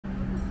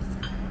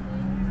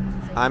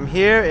I'm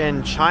here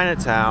in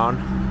Chinatown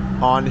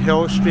on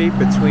Hill Street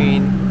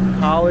between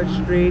College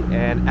Street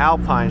and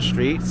Alpine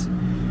Street,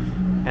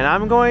 and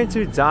I'm going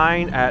to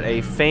dine at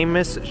a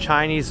famous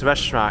Chinese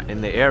restaurant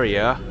in the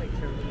area,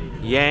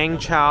 Yang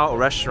Chow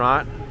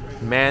Restaurant,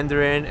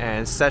 Mandarin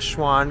and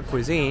Szechuan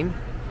cuisine.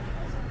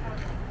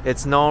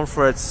 It's known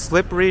for its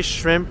slippery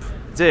shrimp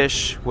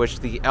dish,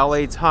 which the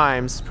LA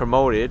Times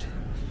promoted,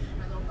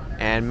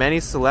 and many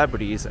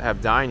celebrities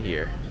have dined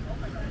here.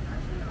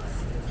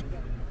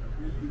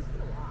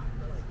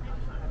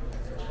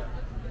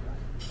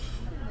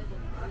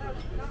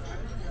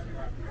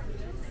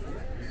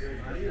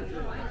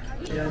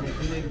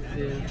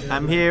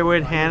 I'm here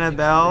with Hannah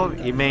Bell.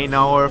 You may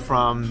know her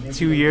from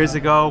 2 years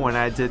ago when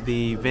I did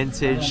the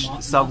vintage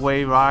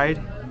subway ride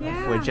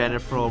with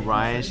Jennifer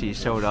O'Brien. She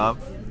showed up.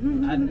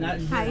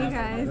 Hi, you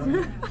guys.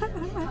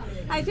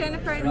 Hi,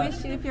 Jennifer. I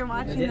miss you if you're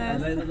watching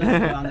this.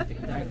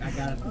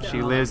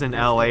 She lives in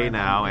LA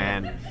now,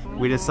 and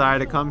we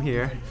decided to come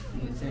here.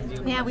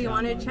 Yeah, we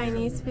wanted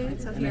Chinese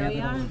food, so here we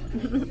are.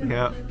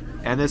 Yep.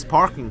 And there's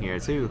parking here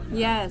too.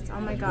 Yes.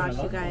 Oh my gosh,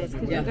 you guys.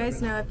 Because you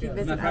guys know if you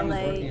visit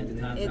LA,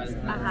 it's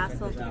a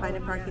hassle to find a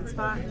parking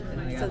spot.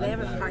 So they have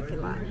a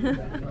parking lot.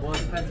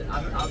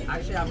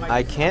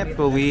 I can't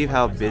believe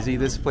how busy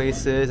this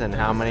place is and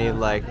how many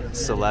like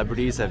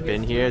celebrities have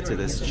been here to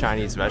this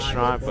Chinese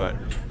restaurant. But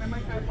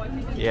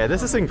yeah,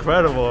 this is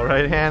incredible,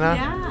 right, Hannah?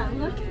 Yeah.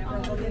 Look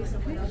at all these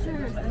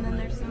pictures, and then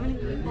there's so many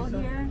people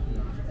here.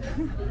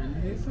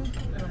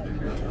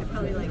 I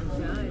probably like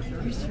the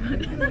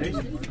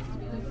restaurant.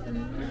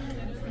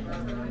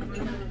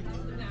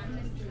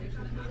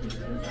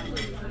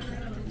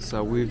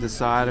 So we've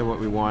decided what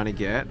we want to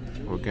get.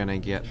 We're gonna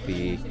get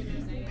the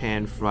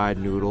pan-fried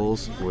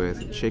noodles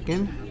with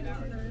chicken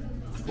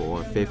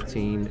for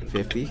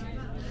 $15.50,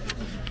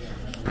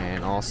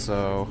 and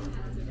also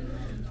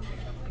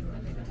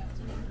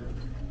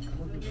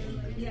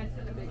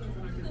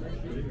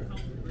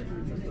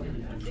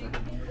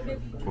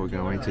we're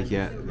going to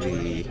get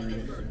the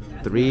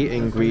 3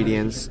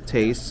 ingredients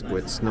taste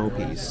with snow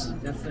peas.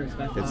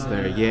 It's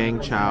their Yang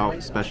Chow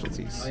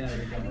specialties.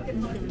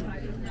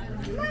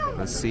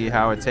 Let's see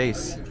how it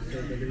tastes.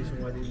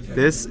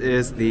 This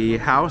is the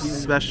house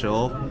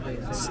special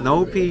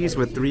snow peas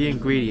with 3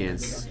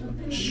 ingredients: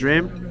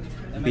 shrimp,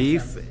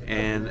 beef,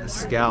 and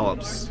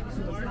scallops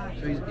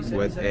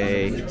with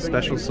a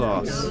special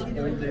sauce.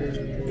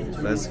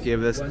 Let's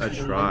give this a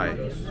try.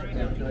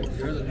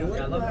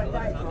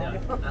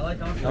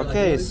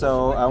 Okay,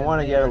 so I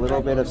want to get a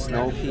little bit of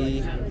snow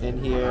pea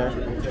in here.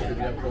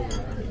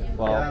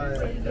 Well,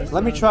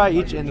 let me try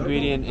each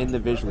ingredient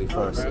individually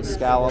first. The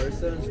scallop.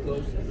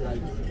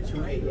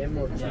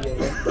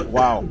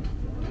 Wow.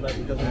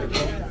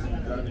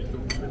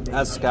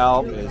 That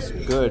scallop is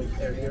good.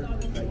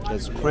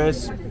 It's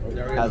crisp,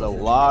 has a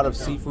lot of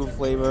seafood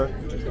flavor.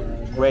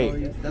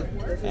 Great.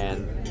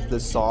 And the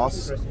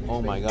sauce,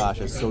 oh my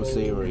gosh, it's so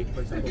savory.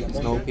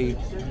 Snow pea.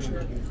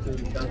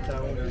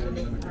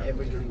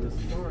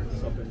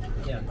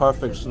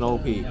 Perfect snow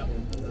pea.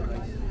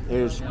 It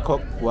is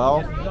cooked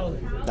well.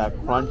 That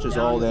crunch is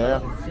all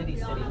there.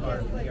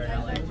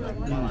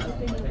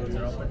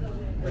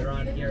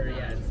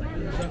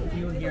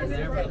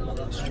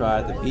 Let's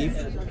try the beef.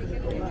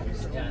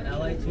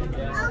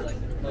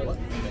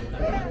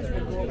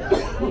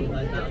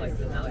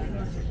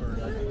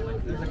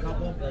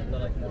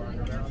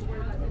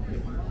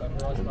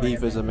 The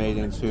beef is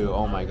amazing too.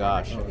 Oh my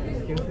gosh.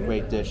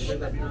 Great dish.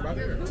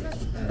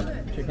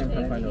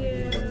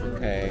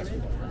 Okay.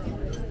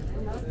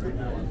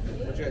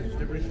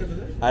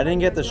 I didn't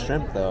get the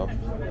shrimp though.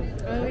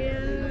 Oh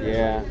yeah.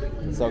 Yeah,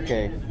 it's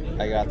okay.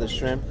 I got the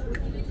shrimp.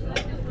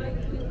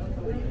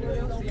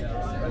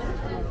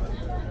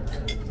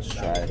 Let's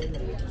try it.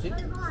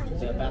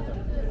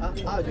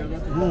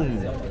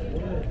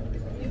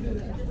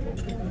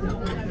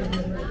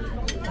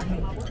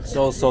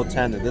 So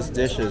tender. This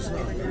dish is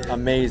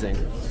amazing.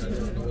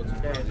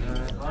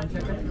 I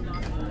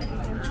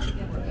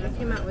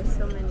came out with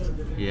so many.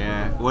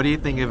 Yeah. What do you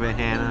think of it,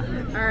 Hannah?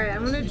 Alright,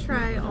 I'm gonna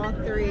try all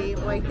 3.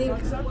 Well, I think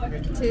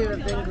 2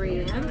 of the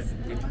ingredients.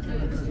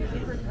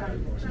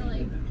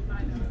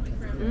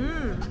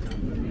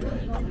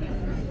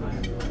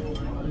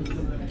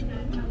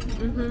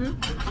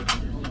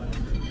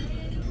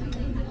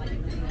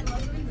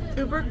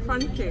 Super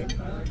crunchy.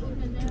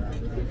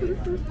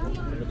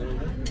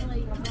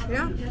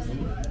 Yeah,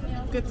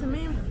 good to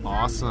me.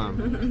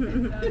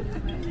 Awesome.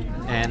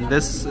 And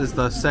this is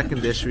the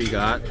second dish we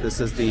got. This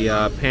is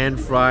the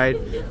pan-fried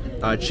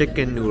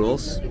chicken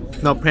noodles.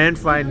 No,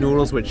 pan-fried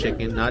noodles with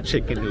chicken, not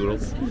chicken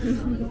noodles.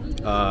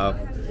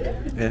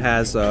 It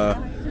has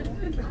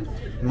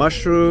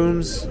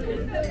mushrooms.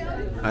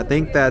 I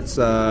think that's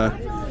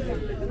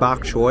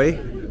bok choy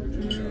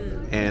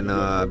and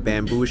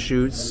bamboo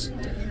shoots.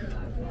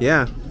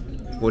 Yeah,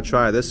 we'll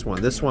try this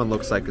one. This one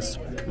looks like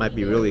it might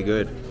be really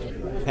good.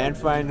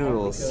 Pan-fried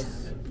noodles.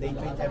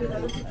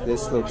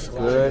 This looks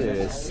good. It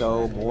is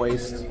so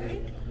moist.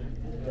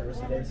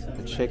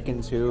 The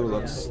chicken too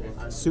looks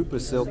super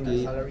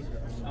silky.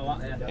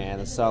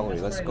 and the celery.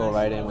 Let's go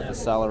right in with the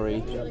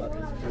celery.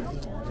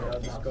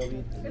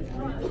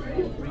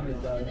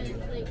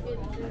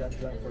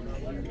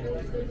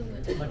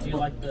 But do you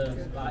like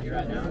the spot you're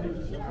at now?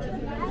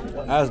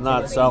 That is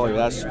not celery,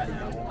 that's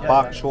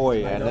bok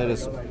choy, and it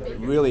is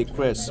really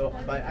crisp.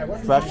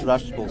 Fresh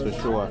vegetables for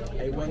sure.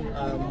 I want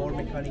more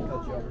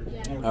mechanical job.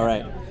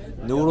 Alright,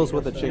 noodles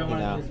with the chicken You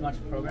now. don't want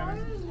to do as much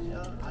programming?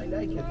 I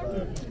like it,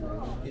 but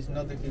it's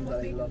not the thing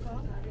that I love.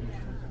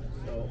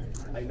 So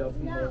I love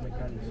more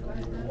mechanics.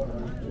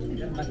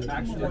 Like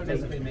actually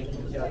basically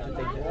making Yeah, to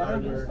take the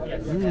hardware.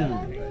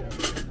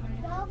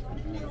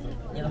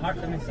 Yeah, the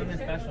hardware, I mean, something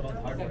special about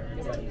the hardware.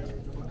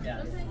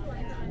 Yeah.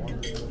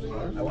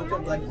 I want to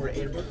apply for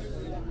Airbus.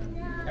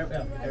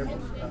 Airbus.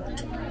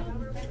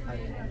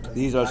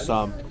 These are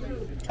some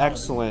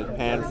excellent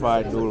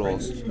pan-fried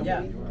noodles.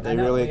 Yeah. They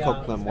really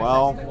cook them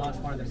well.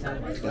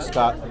 It's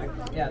got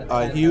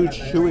a huge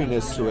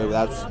chewiness to it.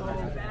 That's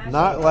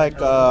not like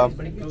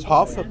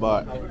tough,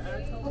 but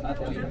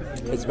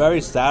it's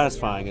very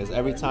satisfying. Is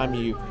every time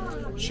you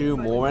chew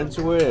more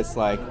into it, it's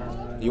like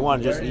you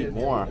want to just eat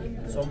more.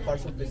 Some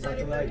parts of the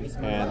satellite is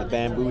And the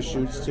bamboo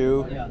shoots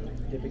too. yeah,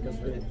 because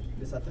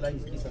the satellite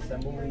is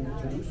assembled in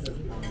Toulouse.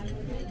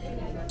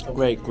 So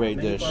Great many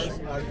dish. parts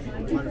are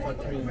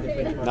manufactured in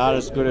different Not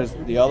as good as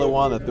the other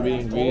one, the 3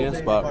 ingredients,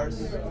 all the but parts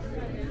goes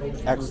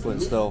to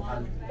excellent still.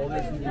 and all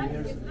the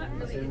engineers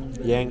same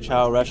Yang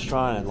Chow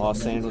Restaurant in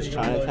Los Angeles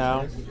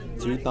Chinatown.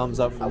 2 thumbs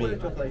up for me.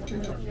 Alright,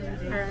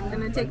 I'm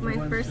gonna take my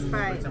first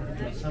bite.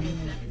 Let's see.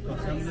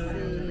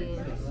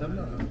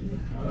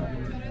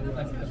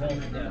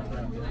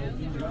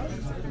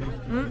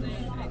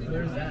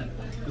 Where's that?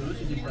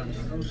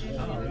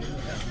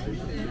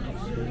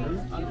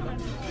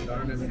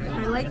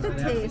 I like the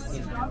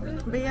taste,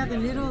 but yeah, the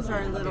noodles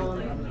are a little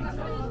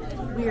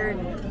weird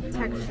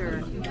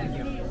texture.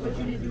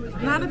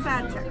 Not a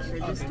bad texture,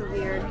 just a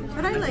weird.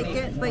 But I like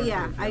it. But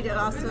yeah, I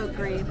also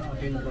agree,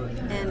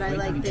 and I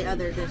like the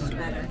other dish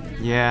better.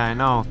 Yeah, I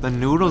know. The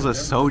noodles are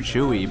so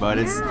chewy, but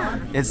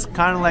it's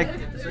kind of like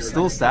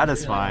still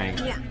satisfying.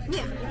 Yeah,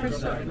 for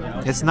sure.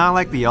 It's not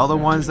like the other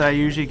ones that I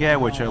usually get,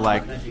 which are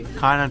like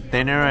kind of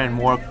thinner and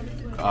more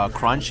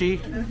crunchy.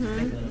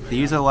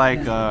 These are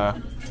like,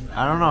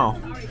 I don't know,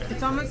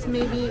 It's almost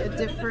maybe a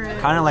different.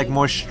 kind of like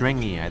more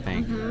stringy, I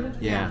think.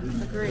 Yeah.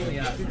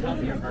 Agreed.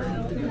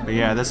 But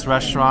yeah, this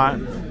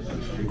restaurant,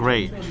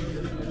 great.